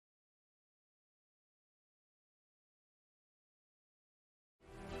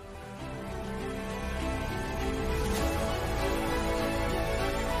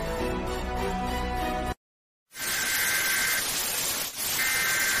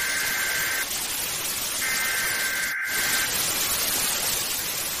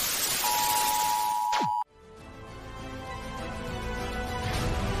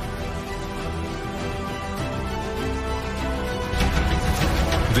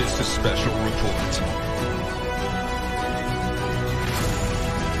This is Special Report.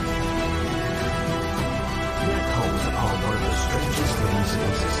 Yet comes upon one of the strangest things in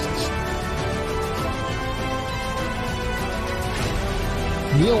existence.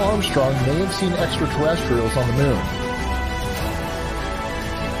 Neil Armstrong may have seen extraterrestrials on the moon.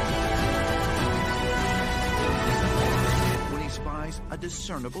 When he spies a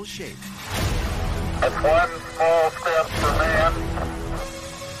discernible shape. That's one small step for man,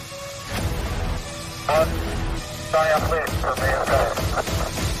 one giant leap for mankind.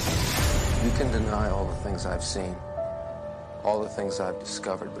 You can deny all the things I've seen, all the things I've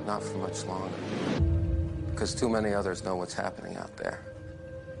discovered, but not for much longer. Because too many others know what's happening out there.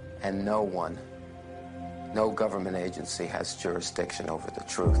 And no one, no government agency has jurisdiction over the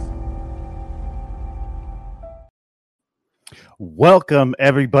truth. Welcome,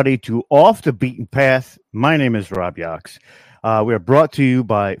 everybody, to Off the Beaten Path. My name is Rob Yox. We are brought to you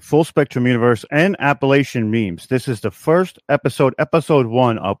by Full Spectrum Universe and Appalachian Memes. This is the first episode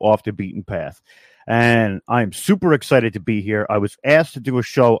 1 of Off the Beaten Path. And I'm super excited to be here. I was asked to do a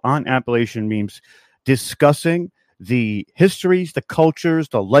show on Appalachian Memes discussing the histories, the cultures,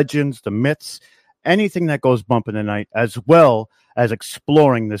 the legends, the myths, anything that goes bump in the night, as well as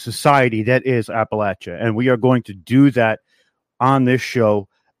exploring the society that is Appalachia. And we are going to do that on this show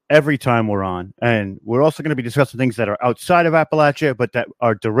every time we're on. And we're also going to be discussing things that are outside of Appalachia, but that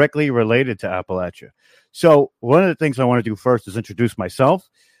are directly related to Appalachia. So one of the things I want to do first is introduce myself.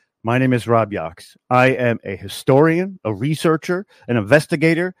 My name is Rob Yox. I am a historian, a researcher, an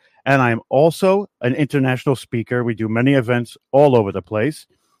investigator, and I'm also an international speaker. We do many events all over the place.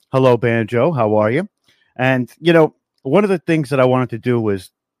 Hello, Banjo. How are you? And, you know, one of the things that I wanted to do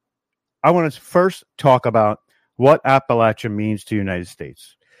was I want to first talk about what Appalachia means to the United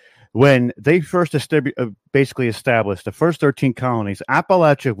States. When they first basically established the first 13 colonies,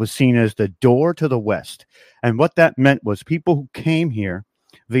 Appalachia was seen as the door to the West. And what that meant was people who came here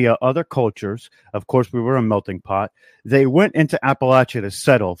via other cultures, of course, we were a melting pot, they went into Appalachia to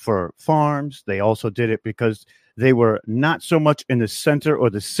settle for farms. They also did it because they were not so much in the center or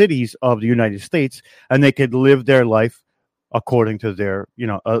the cities of the United States, and they could live their life according to their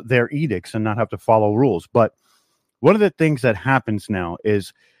edicts and not have to follow rules. But one of the things that happens now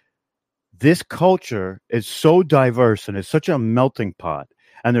is this culture is so diverse and it's such a melting pot,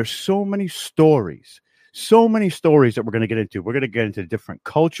 and there's so many stories that we're going to get into. We're going to get into different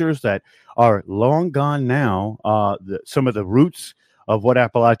cultures that are long gone now, some of the roots of what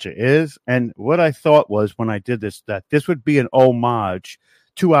Appalachia is. And what I thought was when I did this, that this would be an homage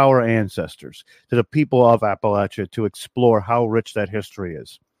to our ancestors, to the people of Appalachia, to explore how rich that history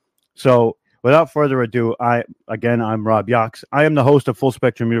is. So without further ado, I'm Rob Yox. I am the host of Full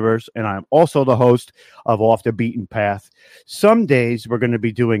Spectrum Universe, and I'm also the host of Off the Beaten Path. Some days we're going to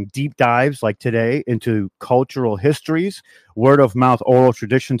be doing deep dives, like today, into cultural histories, word-of-mouth oral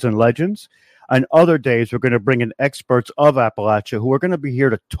traditions and legends. And other days we're going to bring in experts of Appalachia who are going to be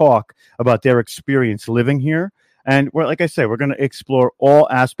here to talk about their experience living here. And like I say, we're going to explore all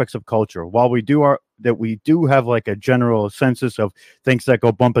aspects of culture. While we do have like a general census of things that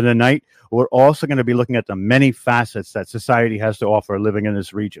go bump in the night, we're also going to be looking at the many facets that society has to offer living in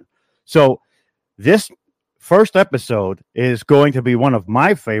this region. So this first episode is going to be one of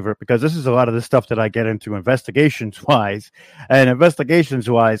my favorite because this is a lot of the stuff that I get into investigations-wise. And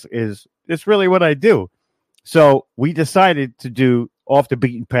investigations-wise it's really what I do. So we decided to do Off the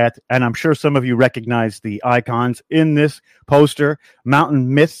Beaten Path, and I'm sure some of you recognize the icons in this poster: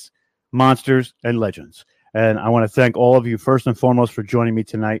 mountain myths, monsters, and legends. And I want to thank all of you first and foremost for joining me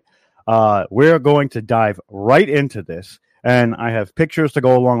tonight. We're going to dive right into this, and I have pictures to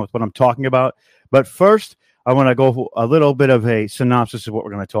go along with what I'm talking about. But first, I want to go a little bit of a synopsis of what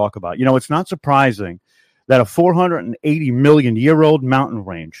we're going to talk about. You know, it's not surprising that a 480 million year old mountain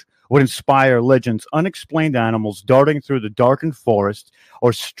range would inspire legends, unexplained animals darting through the darkened forest,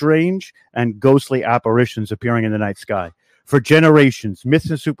 or strange and ghostly apparitions appearing in the night sky. For generations, myths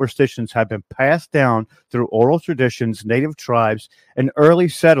and superstitions have been passed down through oral traditions, native tribes, and early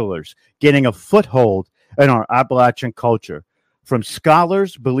settlers gaining a foothold in our Appalachian culture. From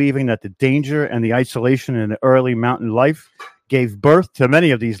scholars believing that the danger and the isolation in the early mountain life gave birth to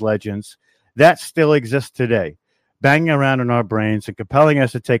many of these legends, that still exists today, banging around in our brains and compelling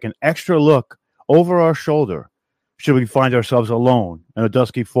us to take an extra look over our shoulder should we find ourselves alone in a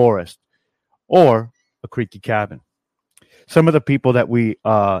dusky forest or a creaky cabin. Some of the people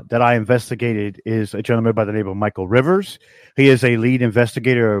that I investigated is a gentleman by the name of Michael Rivers. He is a lead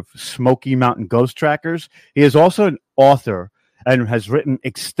investigator of Smoky Mountain Ghost Trackers. He is also an author and has written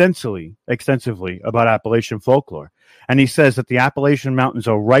extensively about Appalachian folklore. And he says that the Appalachian Mountains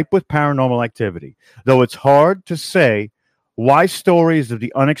are ripe with paranormal activity, though it's hard to say why stories of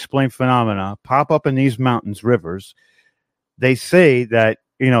the unexplained phenomena pop up in these mountains, rivers. They say that,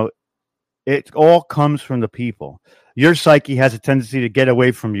 it all comes from the people. Your psyche has a tendency to get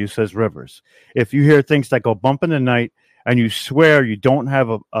away from you, says Rivers. If you hear things that go bump in the night and you swear you don't have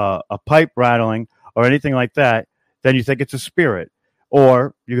a pipe rattling or anything like that, then you think it's a spirit.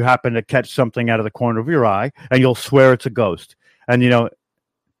 Or you happen to catch something out of the corner of your eye and you'll swear it's a ghost. And,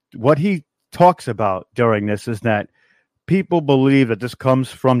 what he talks about during this is that people believe that this comes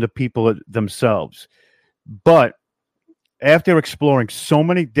from the people themselves. But after exploring so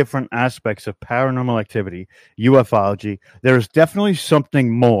many different aspects of paranormal activity, ufology, there is definitely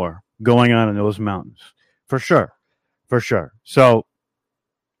something more going on in those mountains. For sure. So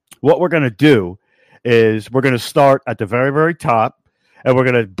what we're going to do is we're going to start at the very, very top, and we're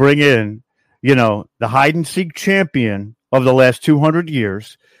going to bring in, the hide and seek champion of the last 200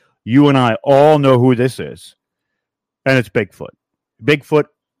 years. You and I all know who this is, and it's Bigfoot. Bigfoot.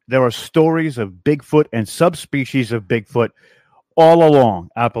 There are stories of Bigfoot and subspecies of Bigfoot all along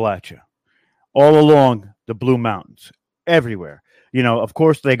Appalachia, all along the Blue Mountains, everywhere. Of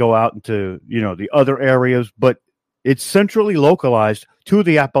course, they go out into, the other areas, but it's centrally localized to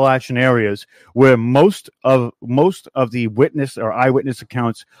the Appalachian areas where most of the witness or eyewitness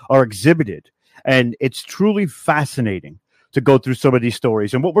accounts are exhibited. And it's truly fascinating to go through some of these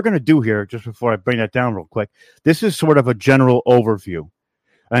stories. And what we're going to do here, just before I bring that down real quick, this is sort of a general overview.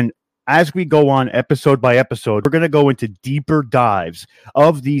 And as we go on episode by episode, we're going to go into deeper dives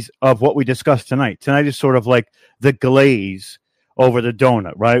of what we discussed tonight. Tonight is sort of like the glaze over the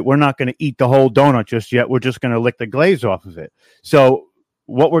donut, right? We're not going to eat the whole donut just yet. We're just going to lick the glaze off of it. So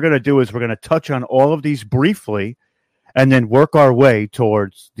what we're going to do is we're going to touch on all of these briefly and then work our way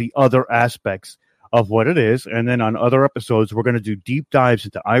towards the other aspects of what it is. And then on other episodes, we're going to do deep dives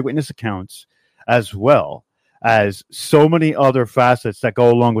into eyewitness accounts as well as so many other facets that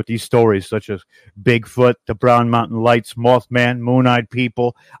go along with these stories, such as Bigfoot, the Brown Mountain Lights, Mothman, Moon-Eyed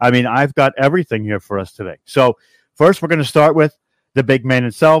People. I mean, I've got everything here for us today. So first, we're going to start with the big man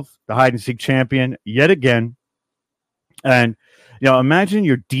himself, the hide-and-seek champion, yet again. And, imagine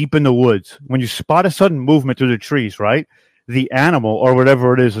you're deep in the woods when you spot a sudden movement through the trees, right? The animal, or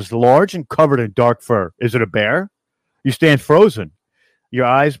whatever it is large and covered in dark fur. Is it a bear? You stand frozen. Your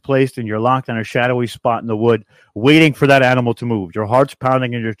eyes placed and you're locked on a shadowy spot in the wood, waiting for that animal to move. Your heart's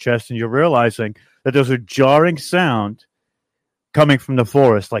pounding in your chest, and you're realizing that there's a jarring sound coming from the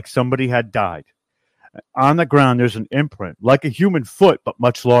forest, like somebody had died. On the ground, there's an imprint, like a human foot, but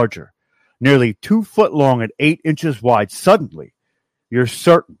much larger, nearly 2 foot long and 8 inches wide. Suddenly, you're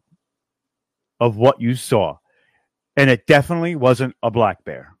certain of what you saw, and it definitely wasn't a black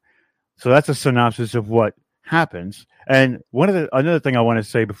bear. So that's a synopsis of what happens. And another thing I want to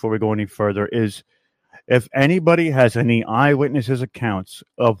say before we go any further is, if anybody has any eyewitnesses accounts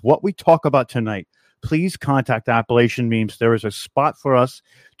of what we talk about tonight, please contact Appalachian Memes. There is a spot for us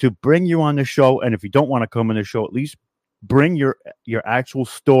to bring you on the show. And if you don't want to come on the show, at least bring your actual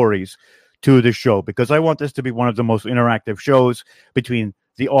stories to the show, because I want this to be one of the most interactive shows between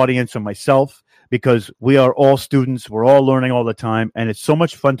the audience and myself, because we are all students. We're all learning all the time, and it's so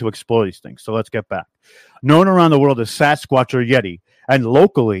much fun to explore these things. So let's get back. Known around the world as Sasquatch or Yeti, and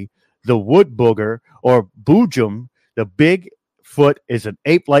locally, the wood booger or Boojum, the Bigfoot is an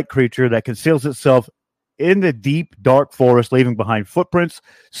ape-like creature that conceals itself in the deep, dark forest, leaving behind footprints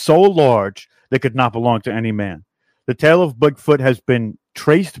so large they could not belong to any man. The tale of Bigfoot has been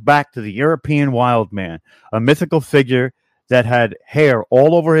traced back to the European wild man, a mythical figure that had hair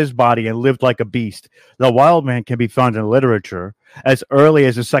all over his body and lived like a beast. The wild man can be found in literature as early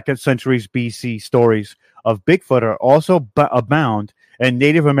as the 2nd centuries BC. Stories of Bigfoot are also abound in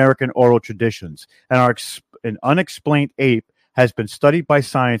Native American oral traditions, and an unexplained ape has been studied by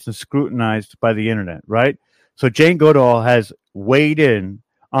science and scrutinized by the internet, right? So Jane Goodall has weighed in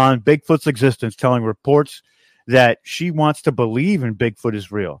on Bigfoot's existence, telling reports that she wants to believe in Bigfoot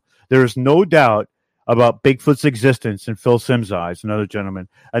is real. There is no doubt about Bigfoot's existence in Phil Simms' eyes, another gentleman.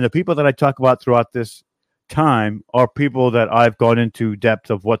 And the people that I talk about throughout this time are people that I've gone into depth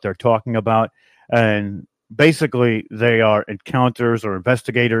of what they're talking about. And basically, they are encounters or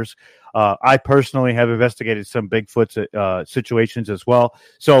investigators. I personally have investigated some Bigfoot situations as well.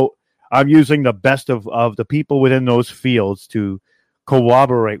 So I'm using the best of the people within those fields to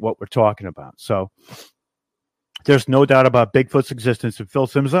corroborate what we're talking about. So there's no doubt about Bigfoot's existence in Phil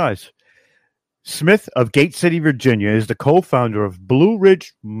Simms' eyes. Smith of Gate City, Virginia, is the co-founder of Blue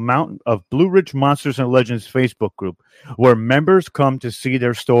Ridge Monsters and Legends Facebook group, where members come to see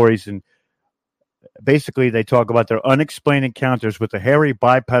their stories, and basically they talk about their unexplained encounters with the hairy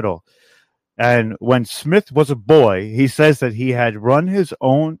bipedal. And when Smith was a boy, he says that he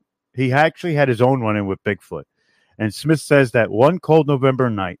actually had his own run-in with Bigfoot. And Smith says that one cold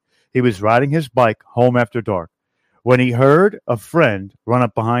November night, he was riding his bike home after dark when he heard a friend run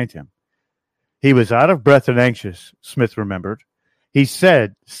up behind him. He was out of breath and anxious, Smith remembered. He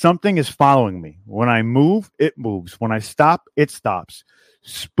said, "Something is following me. When I move, it moves. When I stop, it stops."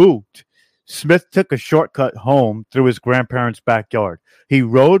 Spooked, Smith took a shortcut home through his grandparents' backyard. He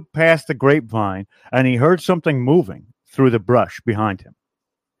rode past the grapevine, and he heard something moving through the brush behind him.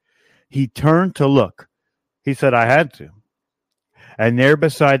 He turned to look. He said, "I had to." And there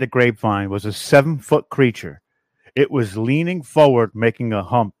beside the grapevine was a 7-foot creature. It was leaning forward, making a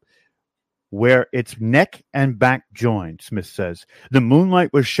hump where its neck and back joined, Smith says. The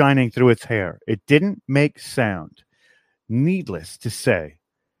moonlight was shining through its hair. It didn't make sound. Needless to say,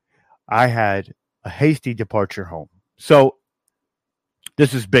 I had a hasty departure home. So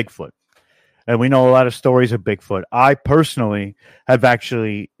this is Bigfoot. And we know a lot of stories of Bigfoot. I personally have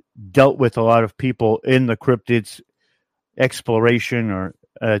actually dealt with a lot of people in the cryptids exploration, or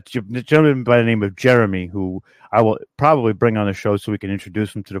a gentleman by the name of Jeremy, who I will probably bring on the show so we can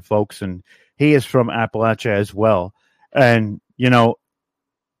introduce him to the folks. And he is from Appalachia as well. And,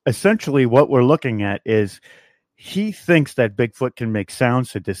 essentially what we're looking at is he thinks that Bigfoot can make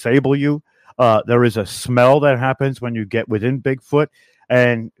sounds to disable you. There is a smell that happens when you get within Bigfoot,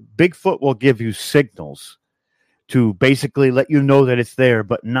 and Bigfoot will give you signals to basically let you know that it's there,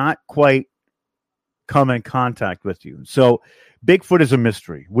 but not quite come in contact with you. So Bigfoot is a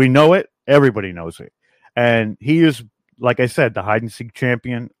mystery. We know it. Everybody knows it. And he is, like I said, the hide and seek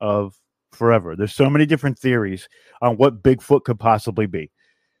champion of forever. There's so many different theories on what Bigfoot could possibly be.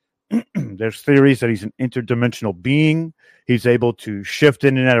 There's theories that he's an interdimensional being. He's able to shift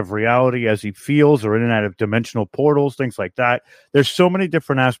in and out of reality as he feels, or in and out of dimensional portals, things like that. There's so many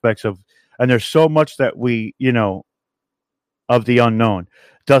different aspects of, and there's so much that we, of the unknown.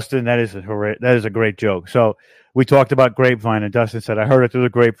 Dustin, that is a great joke. So we talked about grapevine, and Dustin said, "I heard it through the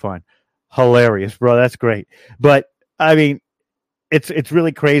grapevine." Hilarious, bro. That's great. But I mean, it's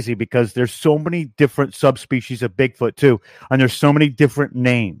really crazy because there's so many different subspecies of Bigfoot too, and there's so many different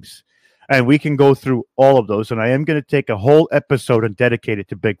names, and we can go through all of those. And I am going to take a whole episode and dedicate it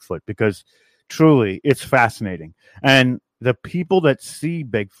to Bigfoot because truly it's fascinating. And the people that see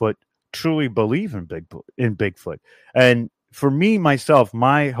Bigfoot truly believe in Bigfoot. And for me, myself,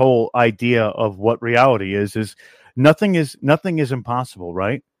 my whole idea of what reality is nothing is impossible,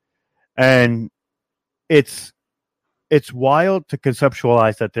 right? And it's wild to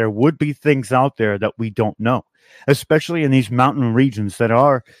conceptualize that there would be things out there that we don't know, especially in these mountain regions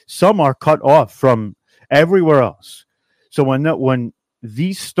some are cut off from everywhere else. So when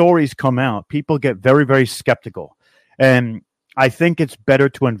these stories come out, people get very, very skeptical. And I think it's better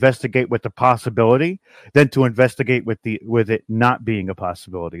to investigate with the possibility than to investigate with it not being a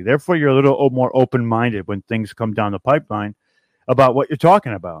possibility. Therefore, you're a little more open-minded when things come down the pipeline about what you're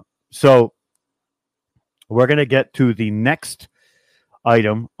talking about. So we're going to get to the next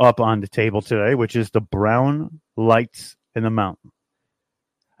item up on the table today, which is the brown lights in the mountain.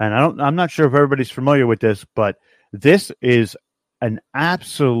 And I'm not sure if everybody's familiar with this, but this is an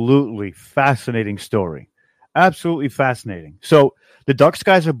absolutely fascinating story. Absolutely fascinating. So the dark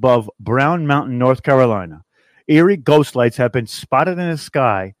skies above Brown Mountain, North Carolina. Eerie ghost lights have been spotted in the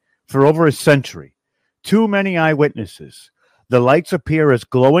sky for over a century. Too many eyewitnesses. The lights appear as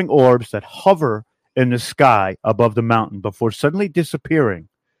glowing orbs that hover in the sky above the mountain before suddenly disappearing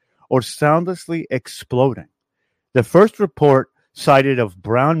or soundlessly exploding. The first report cited of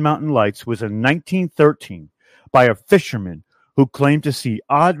Brown Mountain lights was in 1913 by a fisherman who claimed to see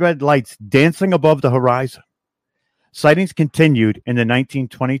odd red lights dancing above the horizon. Sightings continued in the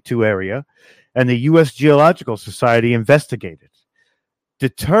 1922 area, and the U.S. Geological Society investigated,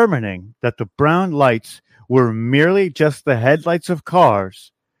 determining that the brown lights were merely just the headlights of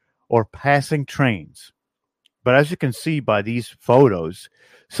cars or passing trains. But as you can see by these photos,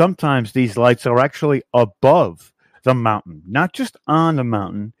 sometimes these lights are actually above the mountain, not just on the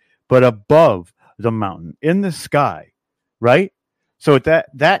mountain, but above the mountain in the sky, right? So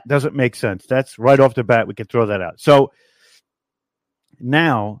that doesn't make sense. That's right off the bat. We can throw that out. So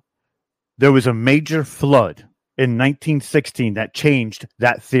now there was a major flood in 1916 that changed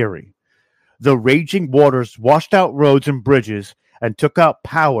that theory. The raging waters washed out roads and bridges and took out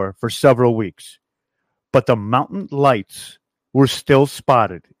power for several weeks. But the mountain lights were still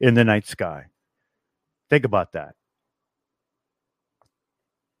spotted in the night sky. Think about that.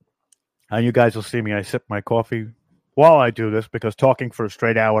 And you guys will see me. I sip my coffee while I do this because talking for a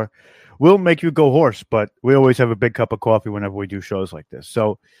straight hour will make you go hoarse. But we always have a big cup of coffee whenever we do shows like this.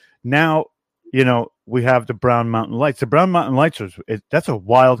 So now, we have the Brown Mountain Lights. The Brown Mountain Lights, that's a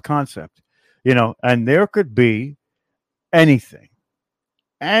wild concept, and there could be anything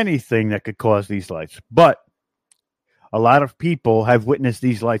that could cause these lights. But a lot of people have witnessed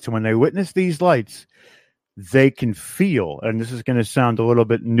these lights. And when they witness these lights, they can feel, and this is going to sound a little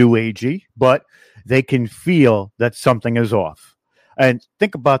bit new agey, but they can feel that something is off. And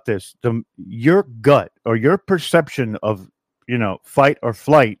think about this. Your gut or your perception of, fight or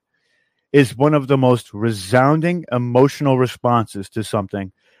flight is one of the most resounding emotional responses to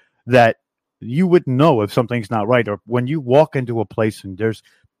something that you would know if something's not right. Or when you walk into a place and there's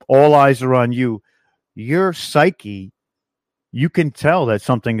all eyes are on you, your psyche, you can tell that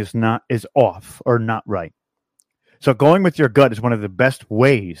something is off or not right. So going with your gut is one of the best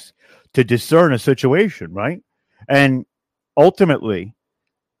ways to discern a situation, right? And ultimately,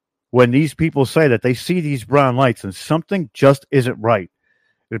 when these people say that they see these brown lights and something just isn't right,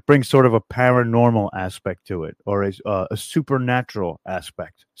 it brings sort of a paranormal aspect to it, or a supernatural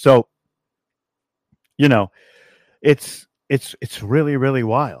aspect. So, it's really, really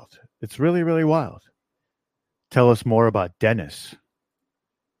wild. It's really, really wild. Tell us more about Dennis.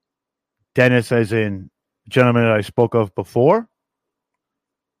 Dennis, as in gentleman that I spoke of before.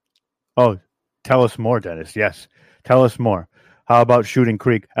 Oh, tell us more, Dennis. Yes, tell us more. How about Shooting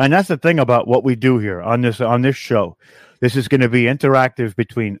Creek? And that's the thing about what we do here on this show. This is going to be interactive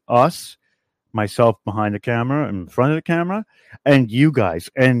between us, myself behind the camera and in front of the camera, and you guys.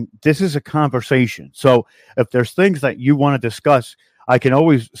 And this is a conversation. So if there's things that you want to discuss, I can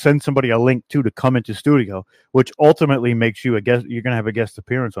always send somebody a link to come into studio, which ultimately makes you a guest. You're going to have a guest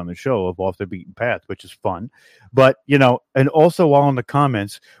appearance on the show of Off the Beaten Path, which is fun. But, and also while in the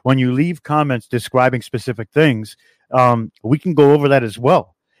comments, when you leave comments describing specific things, we can go over that as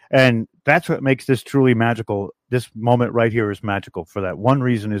well. And that's what makes this truly magical. This moment right here is magical for that one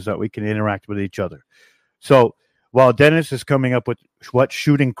reason, is that we can interact with each other. So while Dennis is coming up with what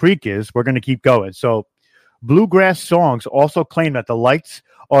Shooting Creek is, we're going to keep going. So Bluegrass Songs also claim that the lights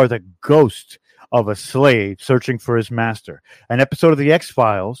are the ghost of a slave searching for his master. An episode of The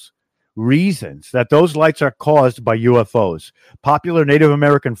X-Files reasons that those lights are caused by UFOs. Popular Native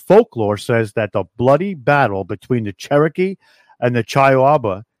American folklore says that the bloody battle between the Cherokee and the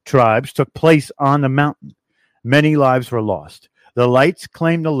Chihuahua tribes took place on the mountain. Many lives were lost. The lights,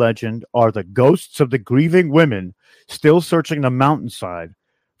 claim the legend, are the ghosts of the grieving women still searching the mountainside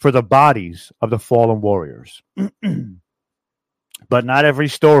for the bodies of the fallen warriors. But not every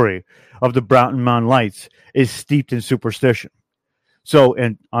story of the Brown Mountain Lights is steeped in superstition. So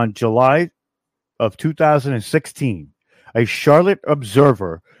on July of 2016, a Charlotte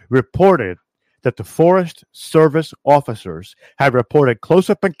Observer reported that the Forest Service officers had reported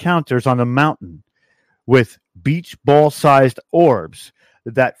close-up encounters on the mountain with beach ball-sized orbs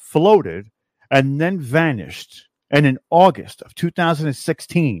that floated and then vanished. And in August of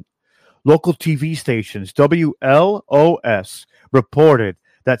 2016, local TV stations WLOS reported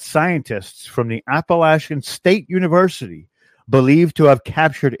that scientists from the Appalachian State University believed to have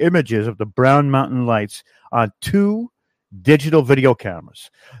captured images of the Brown Mountain Lights on 2 digital video cameras.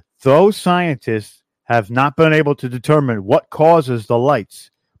 Those scientists have not been able to determine what causes the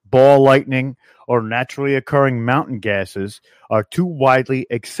lights. Ball lightning or naturally occurring mountain gases are 2 widely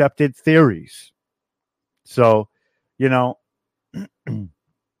accepted theories. So,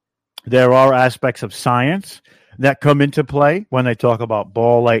 there are aspects of science that come into play when they talk about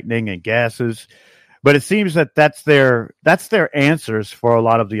ball lightning and gases, but it seems that that's their answers for a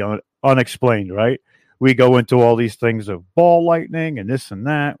lot of the unexplained, right? We go into all these things of ball lightning and this and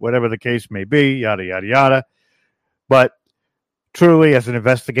that, whatever the case may be, yada, yada, yada. But truly, as an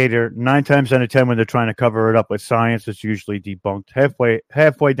investigator, 9 times out of 10, when they're trying to cover it up with science, it's usually debunked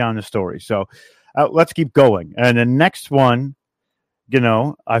halfway down the story. So let's keep going. And the next one,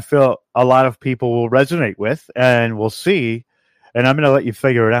 I feel a lot of people will resonate with, and we'll see. And I'm going to let you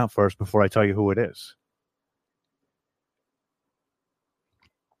figure it out first before I tell you who it is.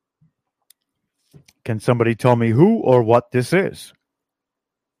 Can somebody tell me who or what this is?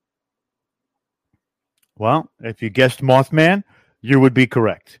 Well, if you guessed Mothman, you would be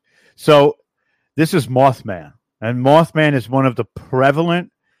correct. So this is Mothman. And Mothman is one of the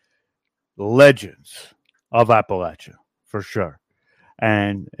prevalent legends of Appalachia, for sure.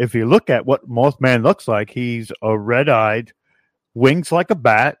 And if you look at what Mothman looks like, he's a red-eyed, wings like a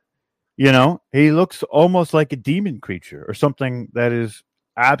bat. He looks almost like a demon creature or something that is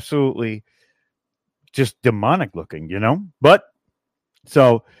absolutely just demonic looking, you know? But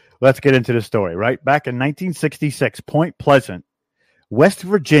so let's get into the story, right? Back in 1966, Point Pleasant, West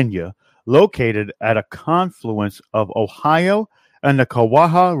Virginia, located at a confluence of Ohio and the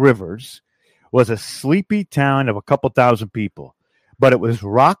Kawaha Rivers, was a sleepy town of a couple thousand people, but it was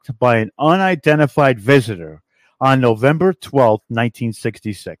rocked by an unidentified visitor on November 12th,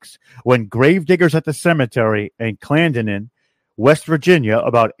 1966, when gravediggers at the cemetery in Clandon, West Virginia,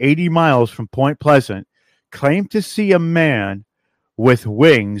 about 80 miles from Point Pleasant, claimed to see a man with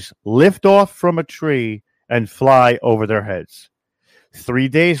wings lift off from a tree and fly over their heads. 3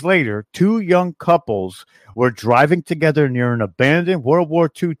 days later, two young couples were driving together near an abandoned World War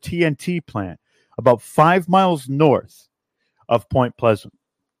II TNT plant about 5 miles north of Point Pleasant.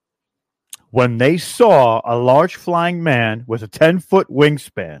 When they saw a large flying man with a 10-foot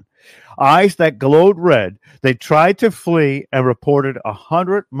wingspan, eyes that glowed red, they tried to flee and reported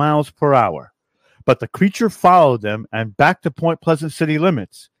 100 miles per hour. But the creature followed them and back to Point Pleasant city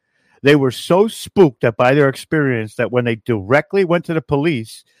limits. They were so spooked by their experience that when they directly went to the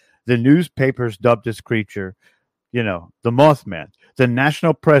police, the newspapers dubbed this creature, the Mothman. The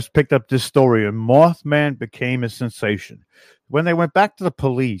national press picked up this story, and Mothman became a sensation. When they went back to the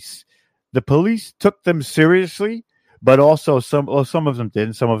police took them seriously, but also some of them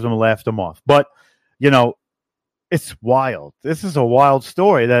didn't. Some of them laughed them off. But, it's wild. This is a wild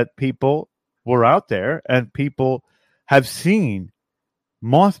story that people were out there, and people have seen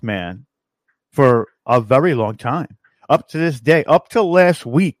Mothman for a very long time. Up to this day, up to last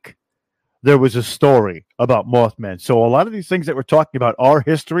week, there was a story about Mothman. So a lot of these things that we're talking about are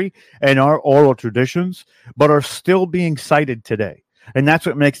history and are oral traditions, but are still being cited today. And that's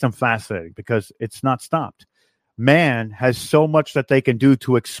what makes them fascinating, because it's not stopped. Man has so much that they can do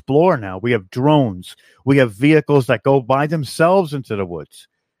to explore now. We have drones. We have vehicles that go by themselves into the woods.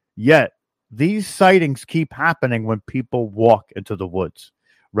 Yet, these sightings keep happening when people walk into the woods,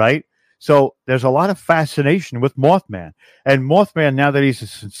 right? So there's a lot of fascination with Mothman. And Mothman, now that he's a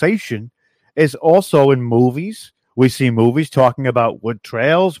sensation, is also in movies. We see movies talking about wood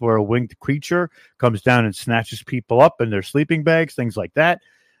trails where a winged creature comes down and snatches people up in their sleeping bags, things like that.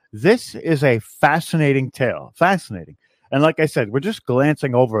 This is a fascinating tale. Fascinating. And like I said, we're just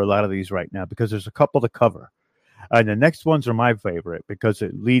glancing over a lot of these right now because there's a couple to cover. And the next ones are my favorite because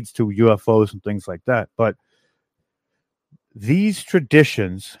it leads to UFOs and things like that. But these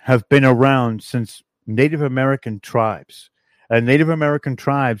traditions have been around since Native American tribes. And Native American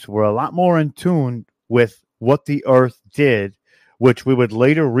tribes were a lot more in tune with what the earth did, which we would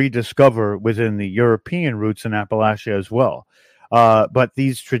later rediscover within the European roots in Appalachia as well. But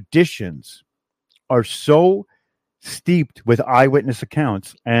these traditions are so steeped with eyewitness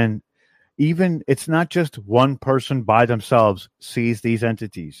accounts, and even it's not just one person by themselves sees these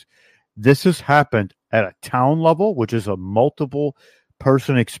entities. This has happened at a town level, which is a multiple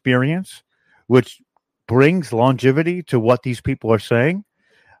person experience, which brings longevity to what these people are saying.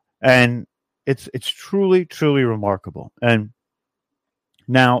 And it's truly, truly remarkable. And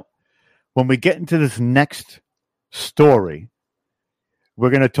now, when we get into this next story,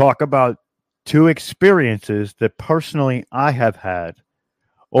 we're going to talk about two experiences that personally I have had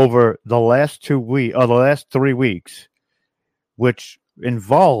over the last 3 weeks, which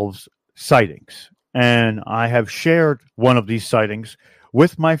involves sightings. And I have shared one of these sightings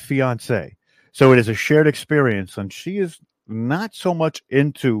with my fiance. So it is a shared experience, and she is not so much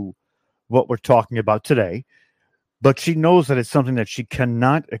into what we're talking about today, but she knows that it's something that she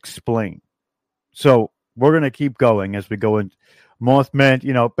cannot explain. So we're going to keep going as we go in.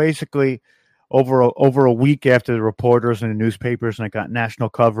 Mothman, basically over a week after the reporters and the newspapers, and it got national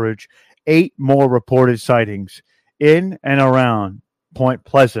coverage, 8 more reported sightings in and around Point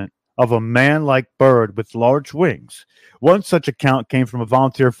Pleasant of a man-like bird with large wings. One such account came from a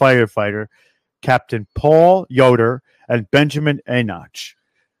volunteer firefighter, Captain Paul Yoder and Benjamin Enoch.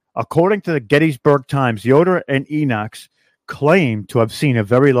 According to the Gettysburg Times, Yoder and Enoch claimed to have seen a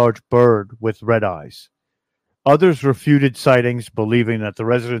very large bird with red eyes. Others refuted sightings, believing that the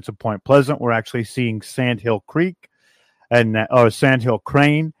residents of Point Pleasant were actually seeing Sandhill Creek or Sandhill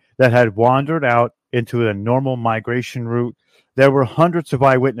Crane that had wandered out into a normal migration route. There were hundreds of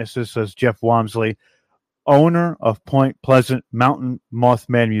eyewitnesses, says Jeff Walmsley, owner of Point Pleasant Mountain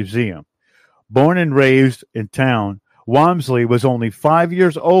Mothman Museum. Born and raised in town, Walmsley was only 5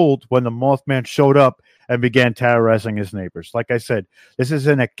 years old when the Mothman showed up and began terrorizing his neighbors. Like I said, this is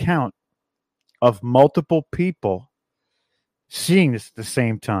an account of multiple people seeing this at the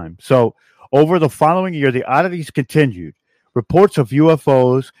same time. So over the following year, the oddities continued. Reports of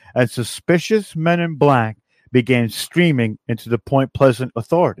UFOs and suspicious men in black began streaming into the Point Pleasant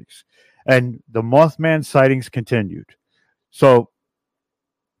authorities. And the Mothman sightings continued. So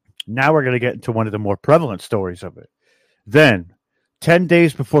now we're going to get into one of the more prevalent stories of it. Then, 10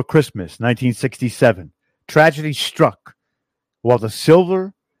 days before Christmas, 1967, tragedy struck while the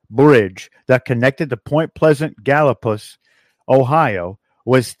Silver Bridge that connected to Point Pleasant, Gallipolis, Ohio,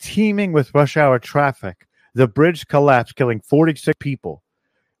 was teeming with rush hour traffic. The bridge collapsed, killing 46 people.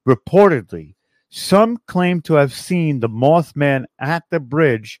 Reportedly, some claim to have seen the Mothman at the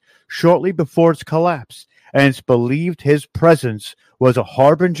bridge shortly before its collapse, and it's believed his presence was a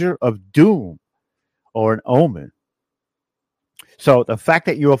harbinger of doom or an omen. So the fact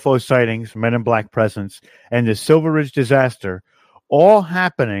that UFO sightings, Men in Black presence, and the Silver Ridge disaster all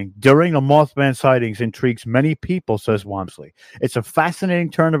happening during the Mothman sightings intrigues many people, says Wamsley. It's a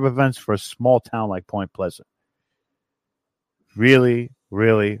fascinating turn of events for a small town like Point Pleasant. Really,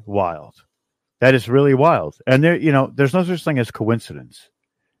 really wild. That is really wild. And there, there's no such thing as coincidence.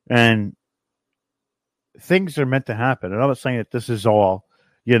 And things are meant to happen. And I'm not saying that this is all,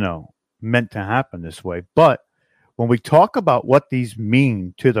 meant to happen this way. But when we talk about what these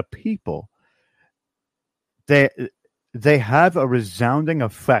mean to the people, they have a resounding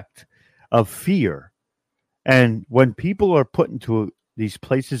effect of fear. And when people are put into these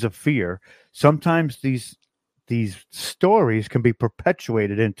places of fear, sometimes these stories can be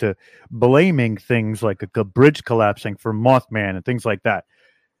perpetuated into blaming things like a bridge collapsing for Mothman and things like that.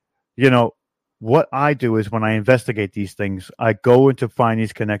 What I do is when I investigate these things, I go in to find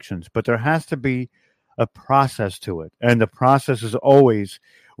these connections, but there has to be a process to it. And the process is always,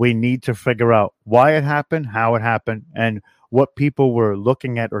 we need to figure out why it happened, how it happened, and what people were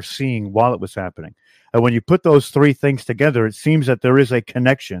looking at or seeing while it was happening. And when you put those three things together, it seems that there is a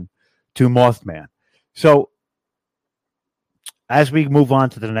connection to Mothman. So as we move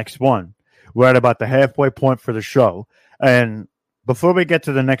on to the next one, we're at about the halfway point for the show. And before we get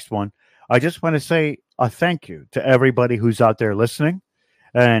to the next one, I just want to say a thank you to everybody who's out there listening.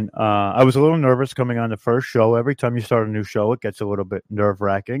 And I was a little nervous coming on the first show. Every time you start a new show, it gets a little bit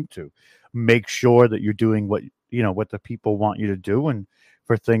nerve-wracking to make sure that you're doing what the people want you to do, and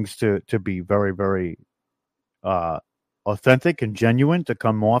for things to be very, very authentic and genuine, to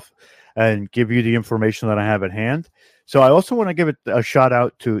come off and give you the information that I have at hand. So I also want to give it a shout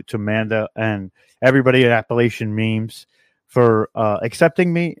out to Amanda and everybody at Appalachian Memes for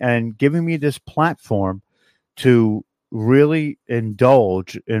accepting me and giving me this platform to really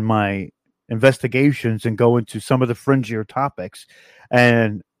indulge in my investigations and go into some of the fringier topics.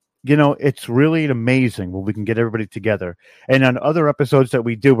 And, it's really amazing when we can get everybody together. And on other episodes that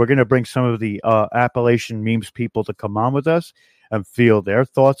we do, we're going to bring some of the Appalachian Memes people to come on with us and feel their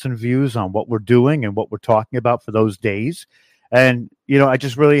thoughts and views on what we're doing and what we're talking about for those days. And, I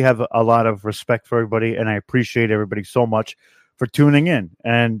just really have a lot of respect for everybody, and I appreciate everybody so much for tuning in.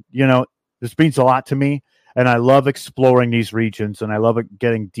 And, this means a lot to me, and I love exploring these regions, and I love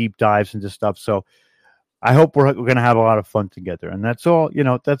getting deep dives into stuff. So I hope we're going to have a lot of fun together. And that's all,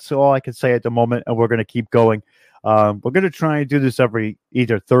 that's all I can say at the moment. And we're going to keep going. We're going to try and do this every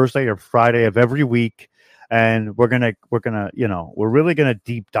either Thursday or Friday of every week. And we're really going to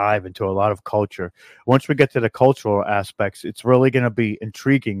deep dive into a lot of culture. Once we get to the cultural aspects, it's really going to be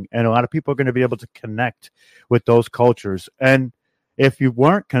intriguing. And a lot of people are going to be able to connect with those cultures. And if you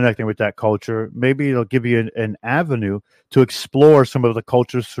weren't connecting with that culture, maybe it'll give you an avenue to explore some of the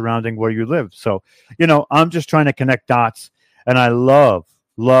cultures surrounding where you live. So, I'm just trying to connect dots, and I love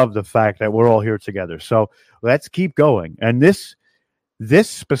the fact that we're all here together. So let's keep going. And this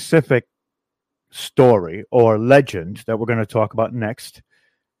specific story or legend that we're going to talk about next,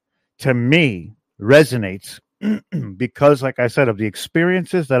 to me, resonates because, like I said, of the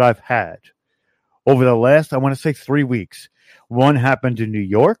experiences that I've had over the last, I want to say 3 weeks. One happened in New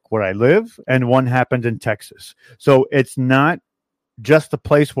York, where I live, and one happened in Texas. So it's not just the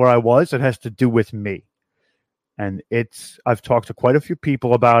place where I was. It has to do with me. And I've talked to quite a few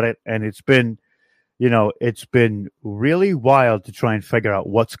people about it, and it's been really wild to try and figure out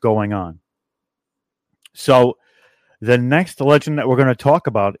what's going on. So the next legend that we're going to talk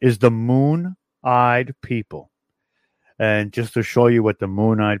about is the Moon-Eyed People. And just to show you what the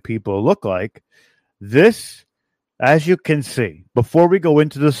Moon-Eyed People look like, this, as you can see, before we go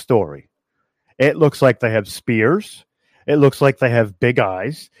into the story, it looks like they have spears. It looks like they have big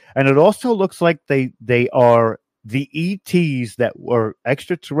eyes. And it also looks like they are the ETs that were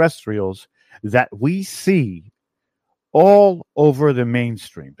extraterrestrials that we see all over the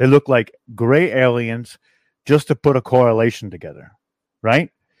mainstream. They look like gray aliens, just to put a correlation together, right?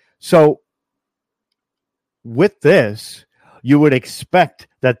 So with this, you would expect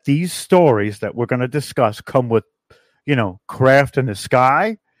that these stories that we're going to discuss come with, craft in the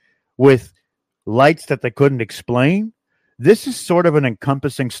sky, with lights that they couldn't explain. This is sort of an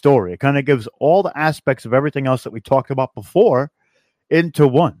encompassing story. It kind of gives all the aspects of everything else that we talked about before into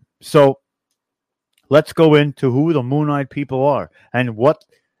one. So let's go into who the Moon-Eyed people are and what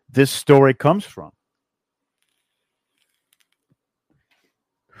this story comes from.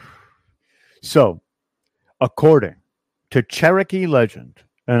 So, according to Cherokee legend,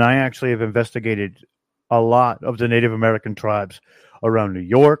 and I actually have investigated a lot of the Native American tribes around New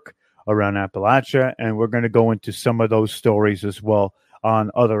York, around Appalachia, and we're going to go into some of those stories as well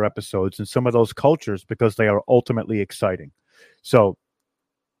on other episodes and some of those cultures because they are ultimately exciting. So,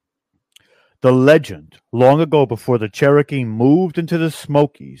 the legend, long ago before the Cherokee moved into the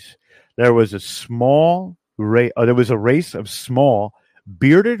Smokies, there was a race of small,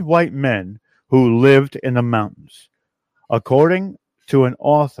 bearded white men who lived in the mountains. According to an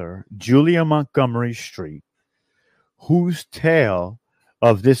author, Julia Montgomery Street, whose tale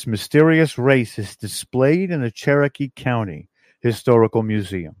of this mysterious race is displayed in the Cherokee County Historical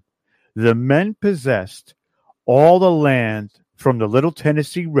Museum. The men possessed all the land from the Little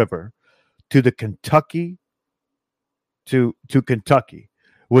Tennessee River to the Kentucky to Kentucky,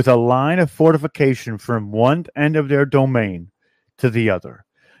 with a line of fortification from one end of their domain to the other.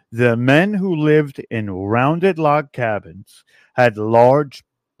 The men who lived in rounded log cabins had large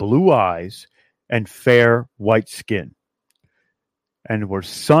blue eyes and fair white skin, and were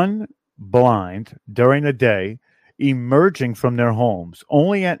sun blind during the day, emerging from their homes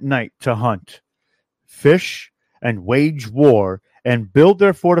only at night to hunt, fish, and wage war and build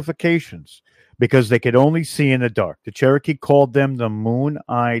their fortifications because they could only see in the dark. The Cherokee called them the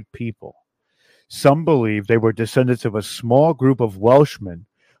Moon-Eyed people. Some believe they were descendants of a small group of Welshmen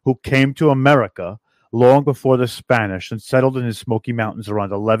who came to America long before the Spanish and settled in the Smoky Mountains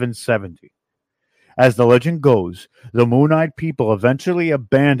around 1170. As the legend goes, the Moon-Eyed people eventually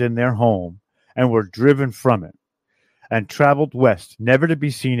abandoned their home and were driven from it and traveled west, never to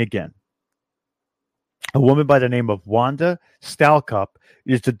be seen again. A woman by the name of Wanda Stalcup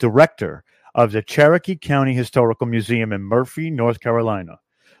is the director of the Cherokee County Historical Museum in Murphy, North Carolina.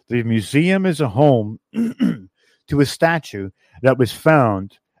 The museum is a home to a statue that was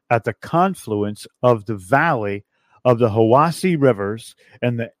found at the confluence of the valley of the Hiwassee Rivers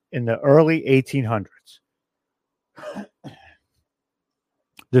in the early 1800s.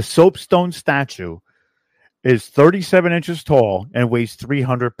 The soapstone statue is 37 inches tall and weighs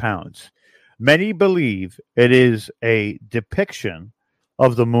 300 pounds. Many believe it is a depiction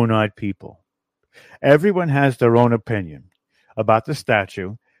of the Moon-Eyed people. Everyone has their own opinion about the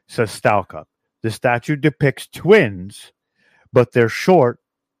statue, says Stalcup. The statue depicts twins, but they're short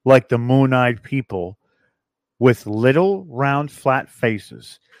like the Moon-Eyed people with little round flat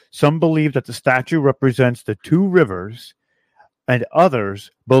faces. Some believe that the statue represents the two rivers, and others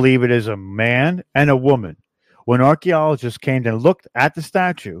believe it is a man and a woman. When archaeologists came and looked at the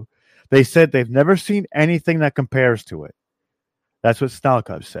statue, they said they've never seen anything that compares to it. That's what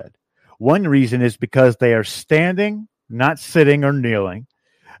Stalcup said. One reason is because they are standing, not sitting or kneeling,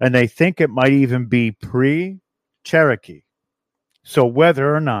 and they think it might even be pre-Cherokee. So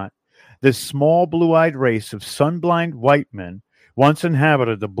whether or not this small blue-eyed race of sunblind white men once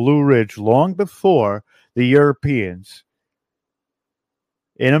inhabited the Blue Ridge long before the Europeans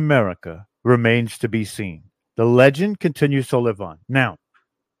in America remains to be seen. The legend continues to live on. Now,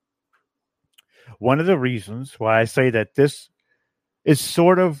 one of the reasons why I say that this is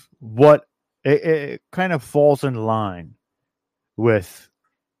sort of what it kind of falls in line with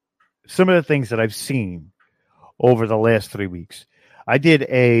some of the things that I've seen over the last 3 weeks. I did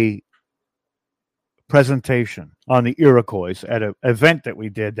a presentation on the Iroquois at an event that we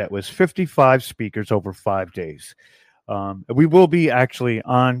did that was 55 speakers over 5 days. We will be actually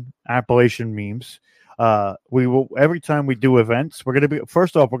on Appalachian Memes. We will, every time we do events, we're going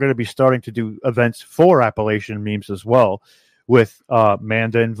to be starting to do events for Appalachian Memes as well, with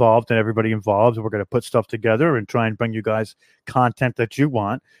Manda involved and everybody involved. We're going to put stuff together and try and bring you guys content that you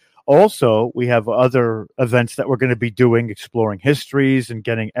want. Also, we have other events that we're going to be doing, exploring histories and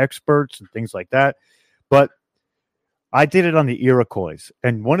getting experts and things like that. But I did it on the Iroquois.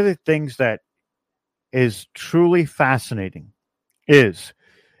 And one of the things that is truly fascinating is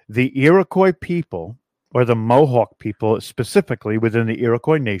the Iroquois people, or the Mohawk people specifically within the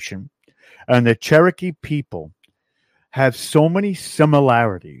Iroquois Nation, and the Cherokee people have so many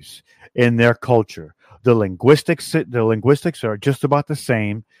similarities in their culture. The linguistics are just about the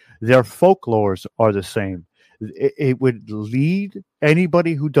same. Their folklores are the same. It would lead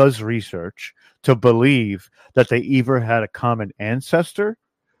anybody who does research to believe that they either had a common ancestor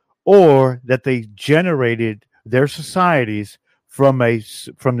or that they generated their societies from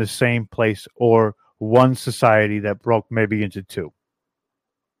the same place, or one society that broke maybe into two.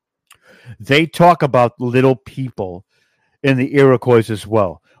 They talk about little people in the Iroquois as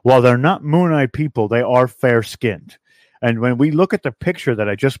well. While they're not moon-eyed people, they are fair-skinned. And when we look at the picture that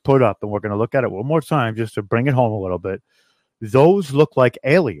I just put up, and we're going to look at it one more time just to bring it home a little bit, those look like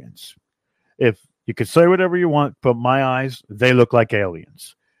aliens. If you could say whatever you want, but my eyes, they look like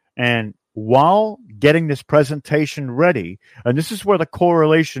aliens. And while getting this presentation ready, and this is where the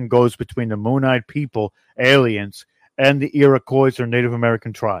correlation goes between the moon-eyed people, aliens, and the Iroquois or Native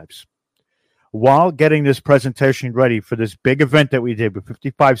American tribes. While getting this presentation ready for this big event that we did with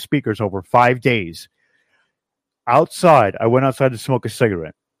 55 speakers over 5 days, outside, I went outside to smoke a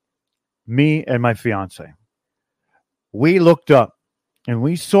cigarette. Me and my fiance. We looked up and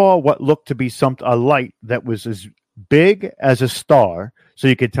we saw what looked to be a light that was as big as a star, so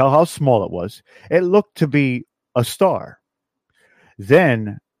you could tell how small it was. It looked to be a star.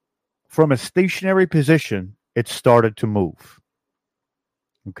 Then, from a stationary position, it started to move.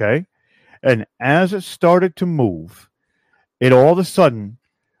 Okay? And as it started to move, it all of a sudden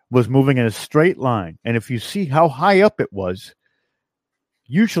was moving in a straight line. And if you see how high up it was,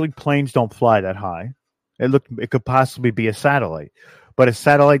 usually planes don't fly that high. It could possibly be a satellite. But a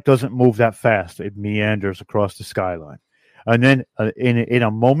satellite doesn't move that fast. It meanders across the skyline. And then in a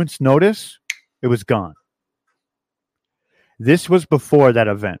moment's notice, it was gone. This was before that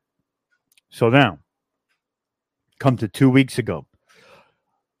event. So now, come to 2 weeks ago.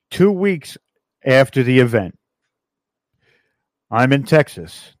 2 weeks after the event, I'm in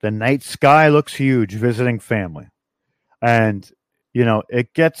Texas. The night sky looks huge, visiting family. And,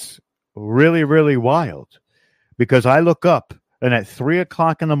 it gets really, really wild because I look up, and at 3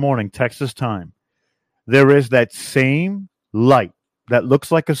 o'clock in the morning, Texas time, there is that same light that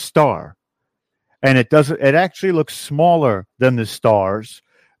looks like a star. And it actually looks smaller than the stars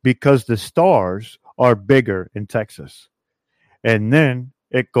because the stars are bigger in Texas. And then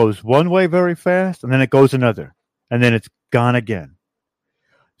it goes one way very fast, and then it goes another, and then it's gone again.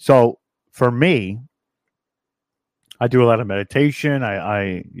 So for me, I do a lot of meditation.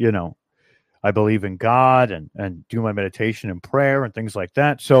 I believe in God and do my meditation and prayer and things like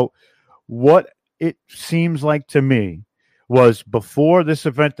that. So what it seems like to me was before this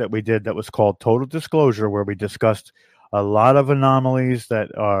event that we did that was called Total Disclosure, where we discussed a lot of anomalies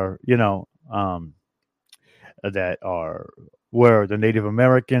that are, where the Native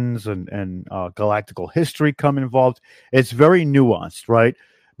Americans and galactical history come involved. It's very nuanced, right?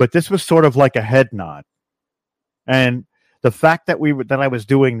 But this was sort of like a head nod. And the fact that I was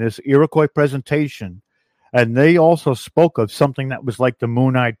doing this Iroquois presentation, and they also spoke of something that was like the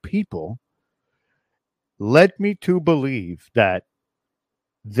moon-eyed people, led me to believe that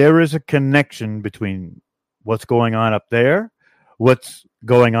there is a connection between what's going on up there, what's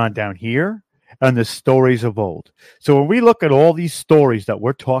going on down here, and the stories of old. So when we look at all these stories that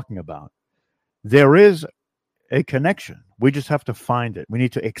we're talking about, there is a connection. We just have to find it. We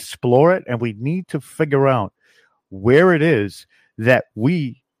need to explore it, and we need to figure out where it is that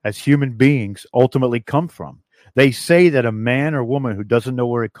we, as human beings, ultimately come from. They say that a man or woman who doesn't know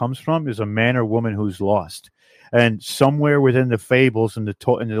where it comes from is a man or woman who's lost. And somewhere within the fables and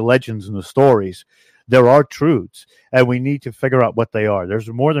the legends and the stories, there are truths, and we need to figure out what they are. There's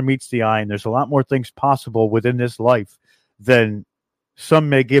more than meets the eye, and there's a lot more things possible within this life than some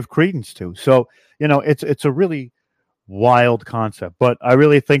may give credence to. So, it's a really wild concept, but I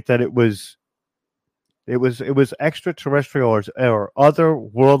really think that it was extraterrestrial or other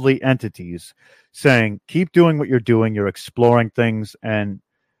worldly entities saying, keep doing what you're doing. You're exploring things, and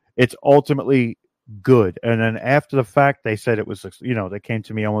it's ultimately good. And then after the fact, they said it was, they came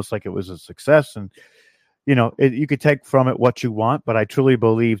to me almost like it was a success. And, you could take from it what you want, but I truly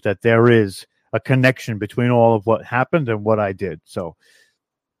believe that there is a connection between all of what happened and what I did. So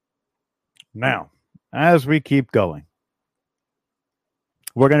now, as we keep going,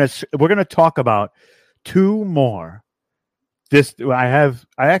 we're going to talk about two more. I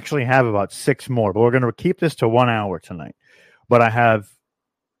actually have about 6 more, but we're going to keep this to 1 hour tonight. But I have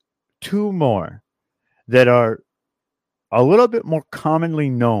 2 more that are a little bit more commonly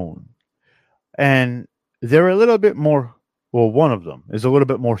known, and they're a little bit more, one of them is a little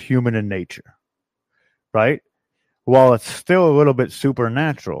bit more human in nature, right? While it's still a little bit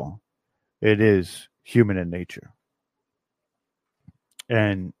supernatural, it is human in nature.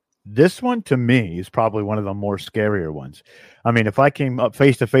 And this one, to me, is probably one of the more scarier ones. I mean, if I came up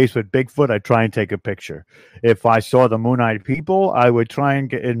face to face with Bigfoot, I'd try and take a picture. If I saw the moon-eyed people, I would try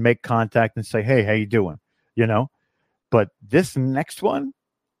and make contact and say, hey, how you doing? But this next one,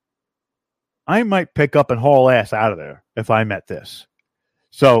 I might pick up and haul ass out of there if I met this.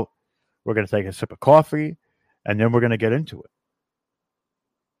 So we're going to take a sip of coffee, and then we're going to get into it.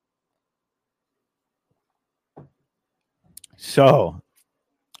 So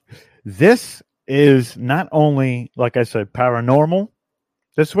this is not only, like I said, paranormal.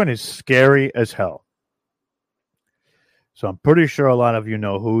 This one is scary as hell. So I'm pretty sure a lot of you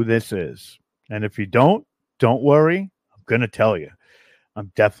know who this is. And if you don't worry. I'm going to tell you.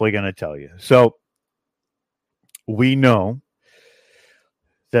 I'm definitely going to tell you. So we know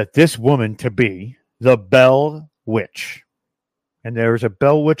that this woman to be the Bell Witch. And there's a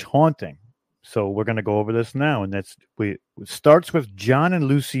Bell Witch haunting. So we're going to go over this now. And it starts with John and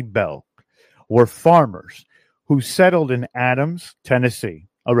Lucy Bell were farmers who settled in Adams, Tennessee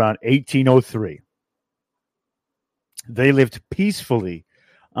around 1803. They lived peacefully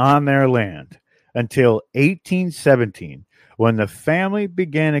on their land until 1817, when the family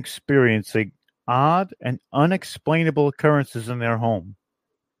began experiencing odd and unexplainable occurrences in their home.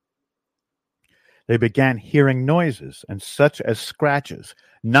 They began hearing noises, and such as scratches,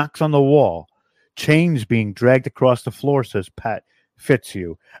 knocks on the wall, chains being dragged across the floor, says Pat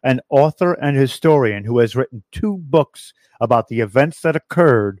Fitzhugh, an author and historian who has written 2 books about the events that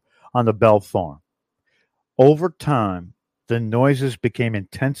occurred on the Bell farm. Over time, the noises became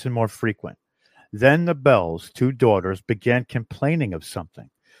intense and more frequent. Then the Bells' 2 daughters began complaining of something,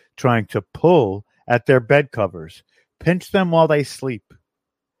 trying to pull at their bed covers, pinch them while they sleep.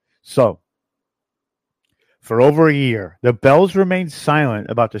 So, for over a year, the Bells remained silent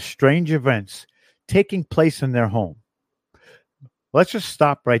about the strange events taking place in their home. Let's just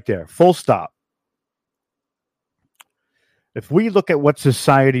stop right there. Full stop. If we look at what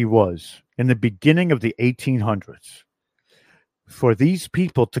society was in the beginning of the 1800s, for these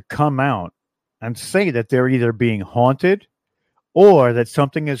people to come out and say that they're either being haunted or that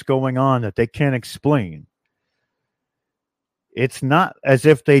something is going on that they can't explain, it's not as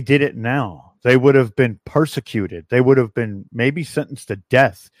if they did it now. They would have been persecuted. They would have been maybe sentenced to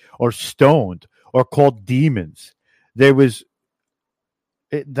death or stoned or called demons. That's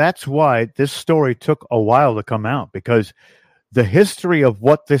why this story took a while to come out, because the history of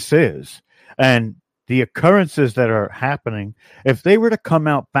what this is and the occurrences that are happening, if they were to come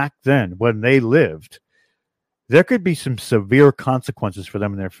out back then when they lived, there could be some severe consequences for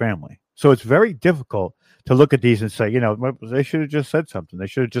them and their family. So it's very difficult to look at these and say, they should have just said something. They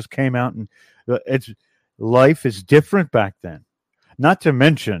should have just came out, and life is different back then. Not to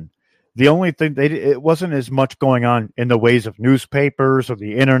mention, the only thing, it wasn't as much going on in the ways of newspapers or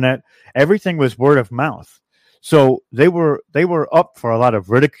the internet. Everything was word of mouth. So they were up for a lot of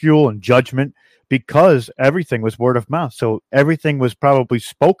ridicule and judgment because everything was word of mouth. So everything was probably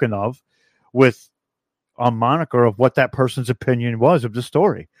spoken of with a moniker of what that person's opinion was of the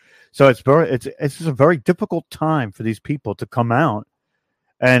story. So it's just a very difficult time for these people to come out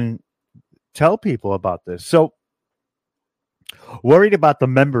and tell people about this. So worried about the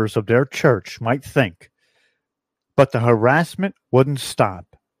members of their church might think, but the harassment wouldn't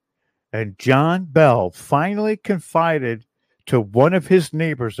stop. And John Bell finally confided to one of his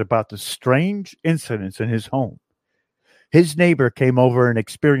neighbors about the strange incidents in his home. His neighbor came over and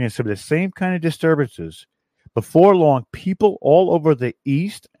experienced some of the same kind of disturbances. Before long, people all over the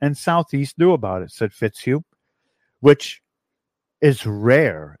East and Southeast knew about it, said Fitzhugh, which is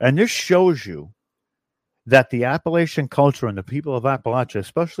rare. And this shows you that the Appalachian culture and the people of Appalachia,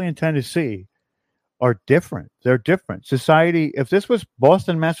 especially in Tennessee, are different. They're different. Society, if this was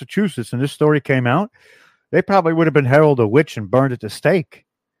Boston, Massachusetts, and this story came out, they probably would have been heralded a witch and burned at the stake.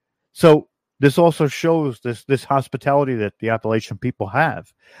 So this also shows this hospitality that the Appalachian people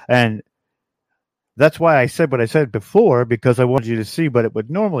have. And that's why I said what I said before, because I wanted you to see what it would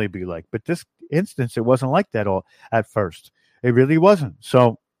normally be like. But this instance, it wasn't like that all at first. It really wasn't.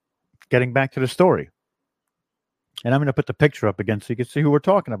 So getting back to the story. And I'm going to put the picture up again so you can see who we're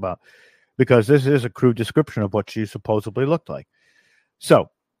talking about, because this is a crude description of what she supposedly looked like. So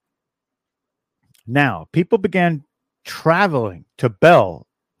now people began traveling to Bell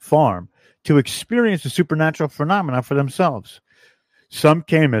Farm to experience the supernatural phenomena for themselves. Some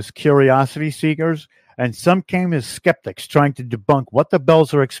came as curiosity seekers, and some came as skeptics trying to debunk what the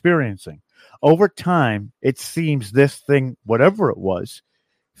Bells are experiencing. Over time, it seems this thing, whatever it was,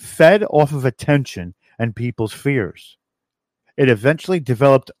 fed off of attention and people's fears. It eventually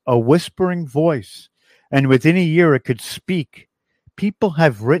developed a whispering voice, and within a year it could speak. People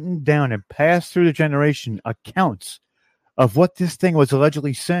have written down and passed through the generation accounts of what this thing was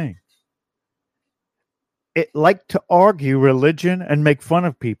allegedly saying. It liked to argue religion and make fun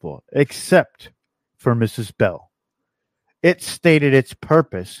of people, except for Mrs. Bell. it stated its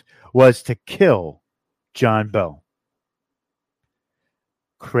purpose was to kill John Bell.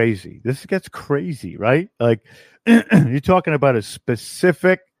 Crazy. This gets crazy, right? Like, you're talking about a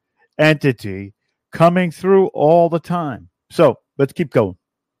specific entity coming through all the time. So let's keep going.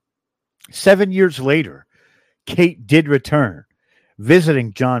 7 years later, Kate did return,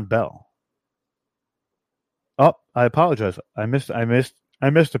 visiting John Bell. Oh, I apologize. I missed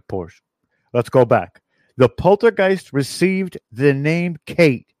a portion. Let's go back. The poltergeist received the name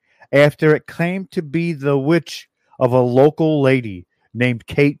Kate after it claimed to be the witch of a local lady named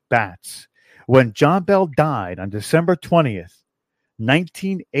Kate Batts. When John Bell died on December 20th,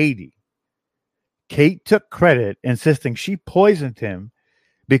 1980, Kate took credit, insisting she poisoned him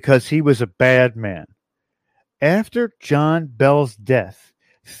because he was a bad man. After John Bell's death,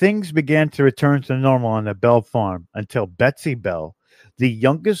 things began to return to normal on the Bell farm until Betsy Bell, the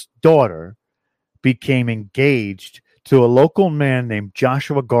youngest daughter, became engaged to a local man named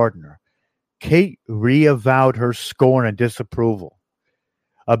Joshua Gardner. Kate reavowed her scorn and disapproval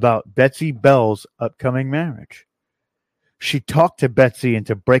about Betsy Bell's upcoming marriage. She talked to Betsy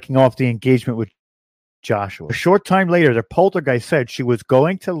into breaking off the engagement with Joshua. A short time later, the poltergeist said she was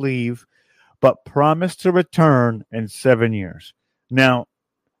going to leave, but promised to return in 7 years. Now,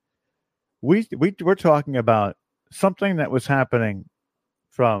 we're talking about something that was happening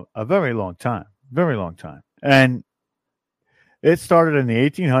from a very long time. And it started in the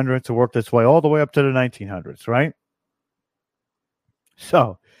 1800s to work its way all the way up to the 1900s, right?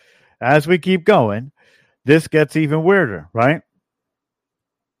 So, as we keep going, this gets even weirder, right?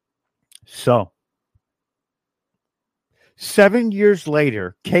 So, 7 years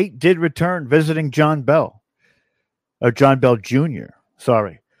later, Kate did return visiting John Bell Jr.,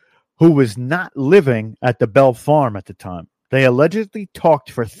 who was not living at the Bell farm at the time. They allegedly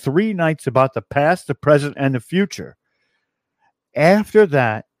talked for 3 nights about the past, the present, and the future. After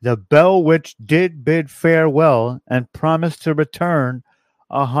that, the Bell Witch did bid farewell and promised to return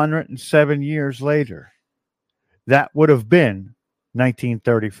 107 years later. That would have been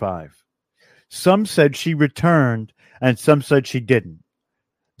 1935. Some said she returned, and some said she didn't.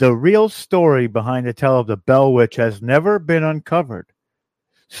 The real story behind the tale of the Bell Witch has never been uncovered.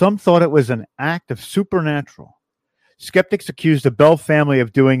 Some thought it was an act of supernatural. Skeptics accused the Bell family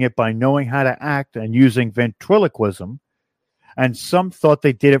of doing it by knowing how to act and using ventriloquism, and some thought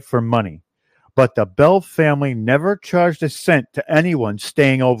they did it for money. But the Bell family never charged a cent to anyone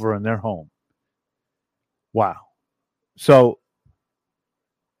staying over in their home. Wow. So,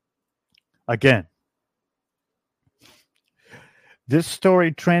 again, this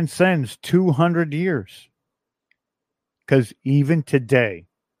story transcends 200 years. Because even today,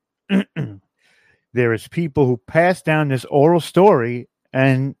 there is people who pass down this oral story,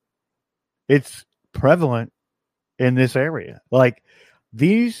 and it's prevalent in this area. Like,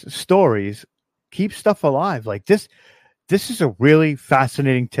 these stories keep stuff alive. Like, this is a really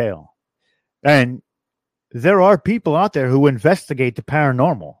fascinating tale. And there are people out there who investigate the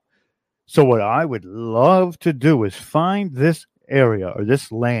paranormal. So what I would love to do is find this area or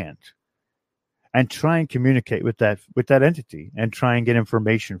this land and try and communicate with that entity and try and get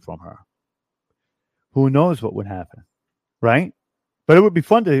information from her. Who knows what would happen, right? But it would be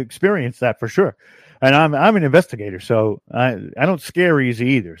fun to experience that for sure. And I'm an investigator, so I don't scare easy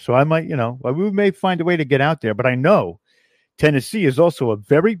either. So I might, we may find a way to get out there. But I know Tennessee is also a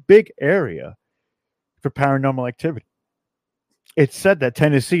very big area for paranormal activity. It's said that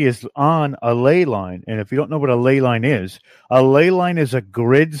Tennessee is on a ley line. And if you don't know what a ley line is a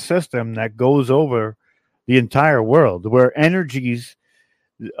grid system that goes over the entire world where energies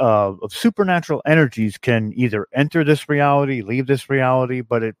of supernatural energies can either enter this reality, leave this reality,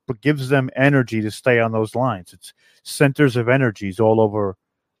 but it gives them energy to stay on those lines. It's centers of energies all over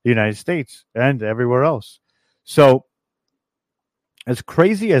the United States and everywhere else. So, as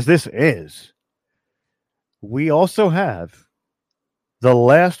crazy as this is, we also have the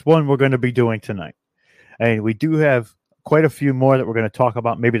last one we're going to be doing tonight. And we do have quite a few more that we're going to talk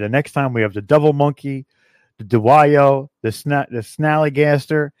about. Maybe the next time we have the Devil Monkey, the Deweyyo, the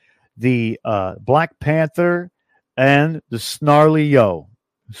Snallygaster, the Black Panther, and the Snarly Yo.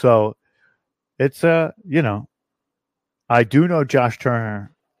 So it's I do know Josh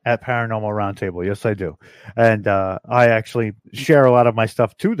Turner at Paranormal Roundtable. Yes, I do. And I actually share a lot of my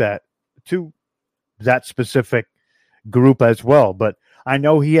stuff to that specific group as well. But I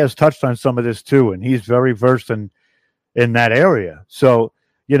know he has touched on some of this too, and he's very versed in that area. So,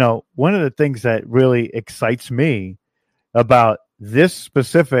 one of the things that really excites me about this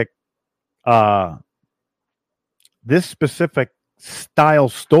specific style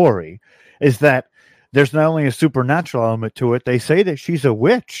story is that there's not only a supernatural element to it, they say that she's a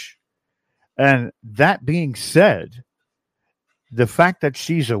witch. And that being said, the fact that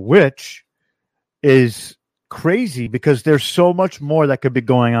she's a witch is crazy because there's so much more that could be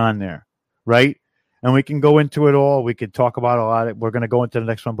going on there, right? And we can go into it all. We could talk about a lot. We're going to go into the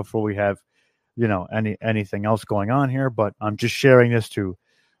next one before we have, anything else going on here. But I'm just sharing this to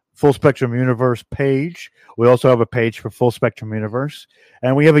Full Spectrum Universe page. We also have a page for Full Spectrum Universe,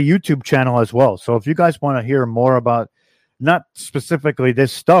 and we have a YouTube channel as well. So if you guys want to hear more about not specifically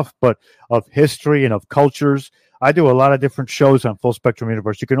this stuff, but of history and of cultures, I do a lot of different shows on Full Spectrum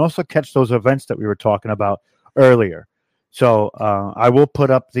Universe. You can also catch those events that we were talking about earlier. So I will put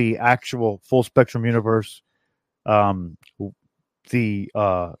up the actual Full Spectrum Universe, the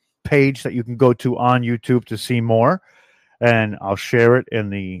page that you can go to on YouTube to see more. And I'll share it in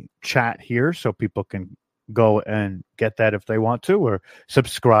the chat here so people can go and get that if they want to, or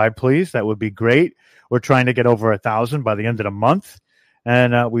subscribe, please. That would be great. We're trying to get over 1,000 by the end of the month.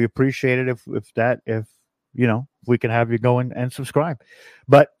 And we appreciate it if we can have you go and subscribe.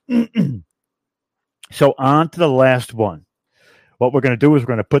 But so on to the last one. What we're going to do is we're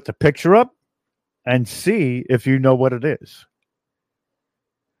going to put the picture up and see if you know what it is.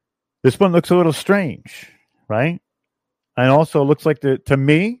 This one looks a little strange, right? And also looks like to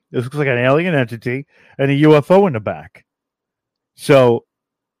me, this looks like an alien entity and a UFO in the back. So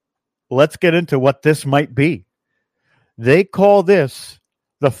let's get into what this might be. They call this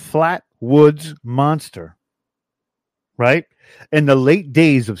the Flatwoods Monster, right? In the late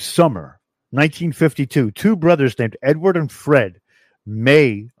days of summer, 1952, two brothers named Edward and Fred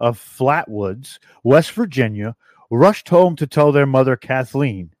May of Flatwoods, West Virginia, rushed home to tell their mother,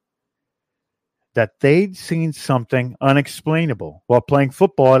 Kathleen, that they'd seen something unexplainable while playing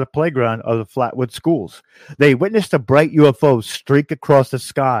football at a playground of the Flatwood schools. They witnessed a bright UFO streak across the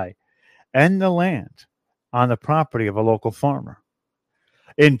sky and the land on the property of a local farmer.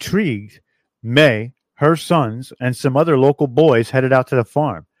 Intrigued, May, her sons, and some other local boys headed out to the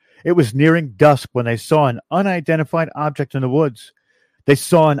farm. It was nearing dusk when they saw an unidentified object in the woods. They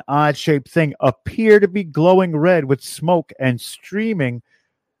saw an odd-shaped thing appear to be glowing red with smoke and steam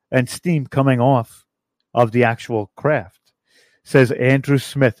coming off of the actual craft, says Andrew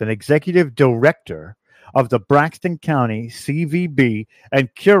Smith, an executive director of the Braxton County CVB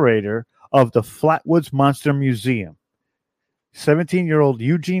and curator of the Flatwoods Monster Museum. 17-year-old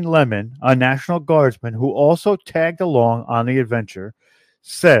Eugene Lemon, a National Guardsman who also tagged along on the adventure,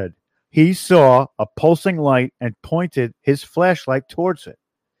 said he saw a pulsing light and pointed his flashlight towards it,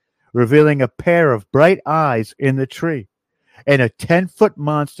 revealing a pair of bright eyes in the tree and a 10-foot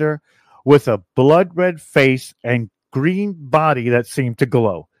monster with a blood-red face and green body that seemed to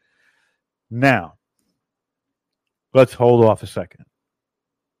glow. Now, let's hold off a second.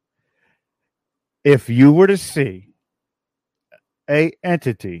 If you were to see an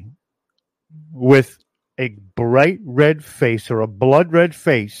entity with a bright red face or a blood red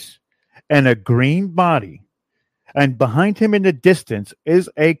face and a green body, and behind him in the distance is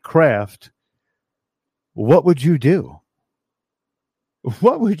a craft, what would you do?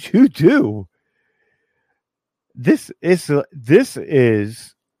 What would you do? This is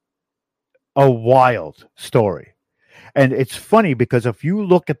a wild story. And it's funny because if you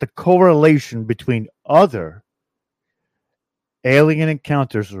look at the correlation between other alien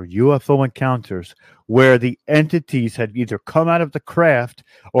encounters or UFO encounters where the entities had either come out of the craft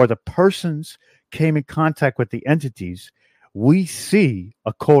or the persons came in contact with the entities, we see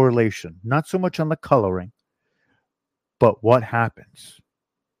a correlation, not so much on the coloring, but what happens,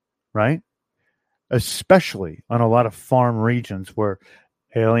 right? Especially on a lot of farm regions where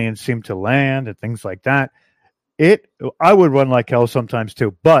aliens seem to land and things like that. I would run like hell sometimes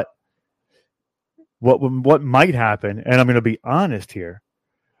too, but what might happen, and I'm going to be honest here.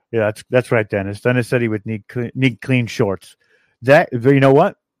 Yeah, that's right, Dennis. Dennis said he would need clean shorts. That, you know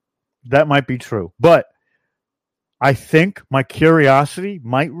what? That might be true, but I think my curiosity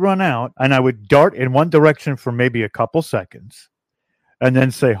might run out, and I would dart in one direction for maybe a couple seconds, and then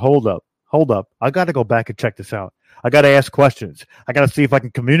say, "Hold up! I got to go back and check this out. I got to ask questions. I got to see if I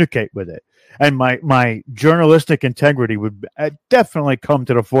can communicate with it." And my journalistic integrity would definitely come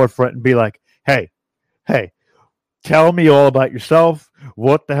to the forefront and be like, hey, tell me all about yourself.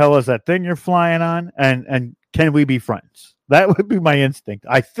 What the hell is that thing you're flying on? And can we be friends? That would be my instinct,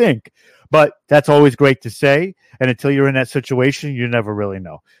 I think. But that's always great to say. And until you're in that situation, you never really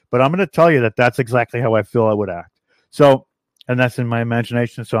know. But I'm going to tell you that that's exactly how I feel I would act. So, and that's in my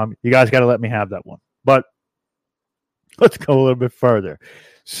imagination. So you guys got to let me have that one. But let's go a little bit further.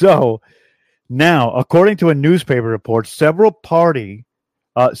 So now, according to a newspaper report, several party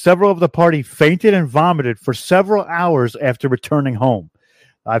Several of the party fainted and vomited for several hours after returning home.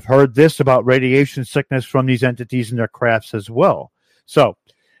 I've heard this about radiation sickness from these entities in their crafts as well. So,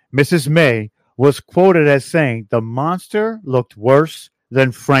 Mrs. May was quoted as saying, "The monster looked worse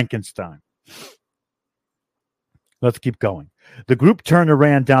than Frankenstein." Let's keep going. The group turned and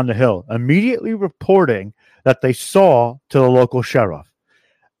ran down the hill, immediately reporting that they saw to the local sheriff.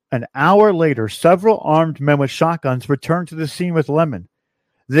 An hour later, several armed men with shotguns returned to the scene with Lemon.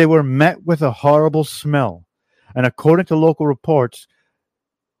 They were met with a horrible smell, and according to local reports,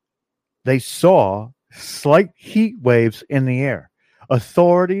 they saw slight heat waves in the air.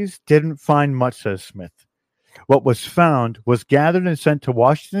 Authorities didn't find much, says Smith. What was found was gathered and sent to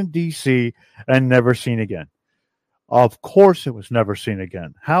Washington, D.C., and never seen again. Of course it was never seen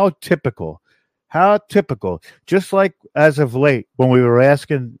again. How typical. How typical. Just like as of late, when we were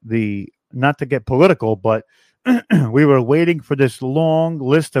asking not to get political, but we were waiting for this long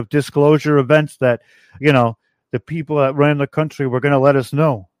list of disclosure events that, the people that ran the country were going to let us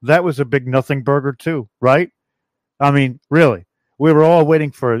know. That was a big nothing burger too, right? I mean, really. We were all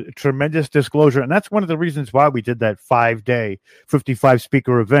waiting for a tremendous disclosure, and that's one of the reasons why we did that 5-day,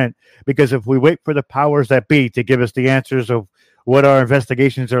 55-speaker event, because if we wait for the powers that be to give us the answers of what our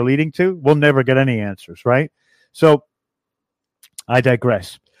investigations are leading to, we'll never get any answers, right? So, I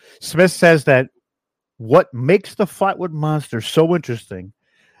digress. Smith says that what makes the Flatwood Monster so interesting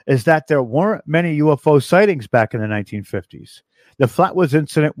is that there weren't many UFO sightings back in the 1950s. The Flatwoods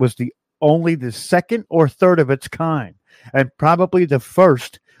incident was only the second or third of its kind, and probably the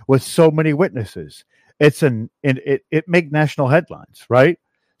first with so many witnesses. It make national headlines, right?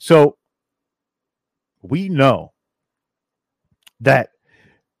 So we know that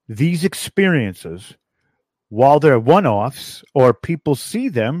these experiences, while they're one-offs or people see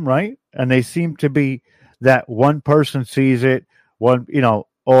them, right, and they seem to be that one person sees it,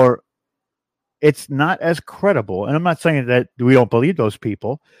 or it's not as credible. And I'm not saying that we don't believe those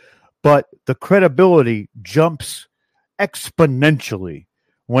people, but the credibility jumps exponentially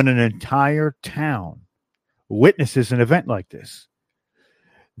when an entire town witnesses an event like this.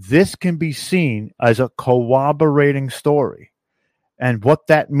 This can be seen as a corroborating story. And what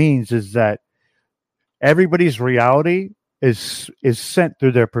that means is that everybody's reality is sent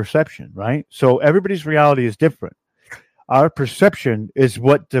through their perception, right? So everybody's reality is different. Our perception is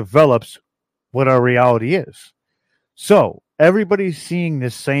what develops what our reality is. So everybody seeing the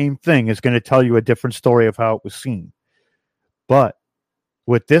same thing is going to tell you a different story of how it was seen. But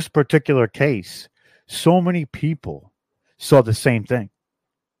with this particular case, so many people saw the same thing.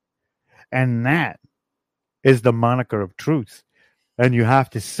 And that is the moniker of truth. And you have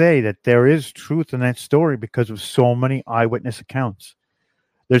to say that there is truth in that story because of so many eyewitness accounts.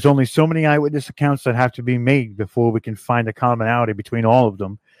 There's only so many eyewitness accounts that have to be made before we can find a commonality between all of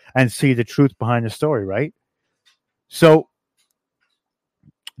them and see the truth behind the story, right? So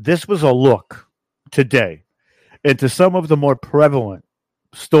this was a look today into some of the more prevalent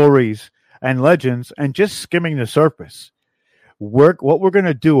stories and legends and just skimming the surface. What we're going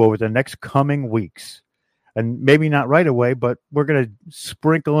to do over the next coming weeks, and maybe not right away, but we're going to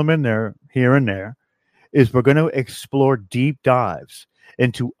sprinkle them in there here and there, is we're going to explore deep dives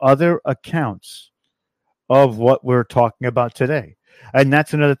into other accounts of what we're talking about today. And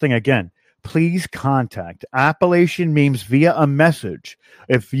that's another thing. Again, please contact Appalachian Memes via a message.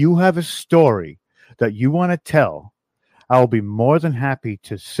 If you have a story that you want to tell, I'll be more than happy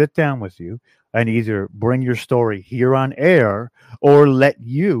to sit down with you and either bring your story here on air or let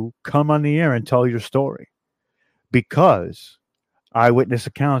you come on the air and tell your story. Because eyewitness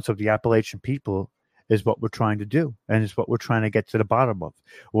accounts of the Appalachian people is what we're trying to do, and it's what we're trying to get to the bottom of.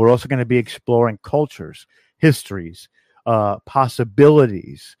 We're also going to be exploring cultures, histories,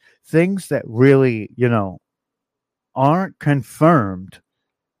 possibilities, things that really, aren't confirmed,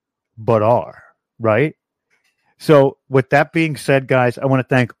 but are, right? So with that being said, guys, I want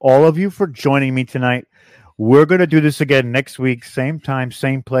to thank all of you for joining me tonight. We're going to do this again next week, same time,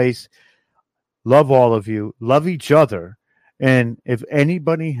 same place. Love all of you. Love each other. And if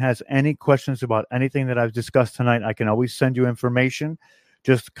anybody has any questions about anything that I've discussed tonight, I can always send you information.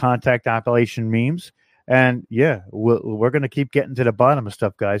 Just contact Appalachian Memes. And yeah, we're going to keep getting to the bottom of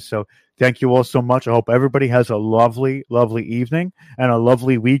stuff, guys. So thank you all so much. I hope everybody has a lovely, lovely evening and a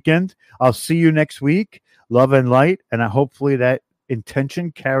lovely weekend. I'll see you next week. Love and light. And hopefully that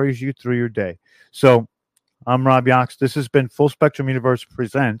intention carries you through your day. So I'm Rob Yox. This has been Full Spectrum Universe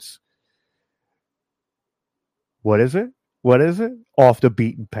Presents. What is it? Off the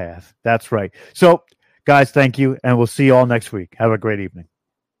Beaten Path. That's right. So, guys, thank you, and we'll see you all next week. Have a great evening.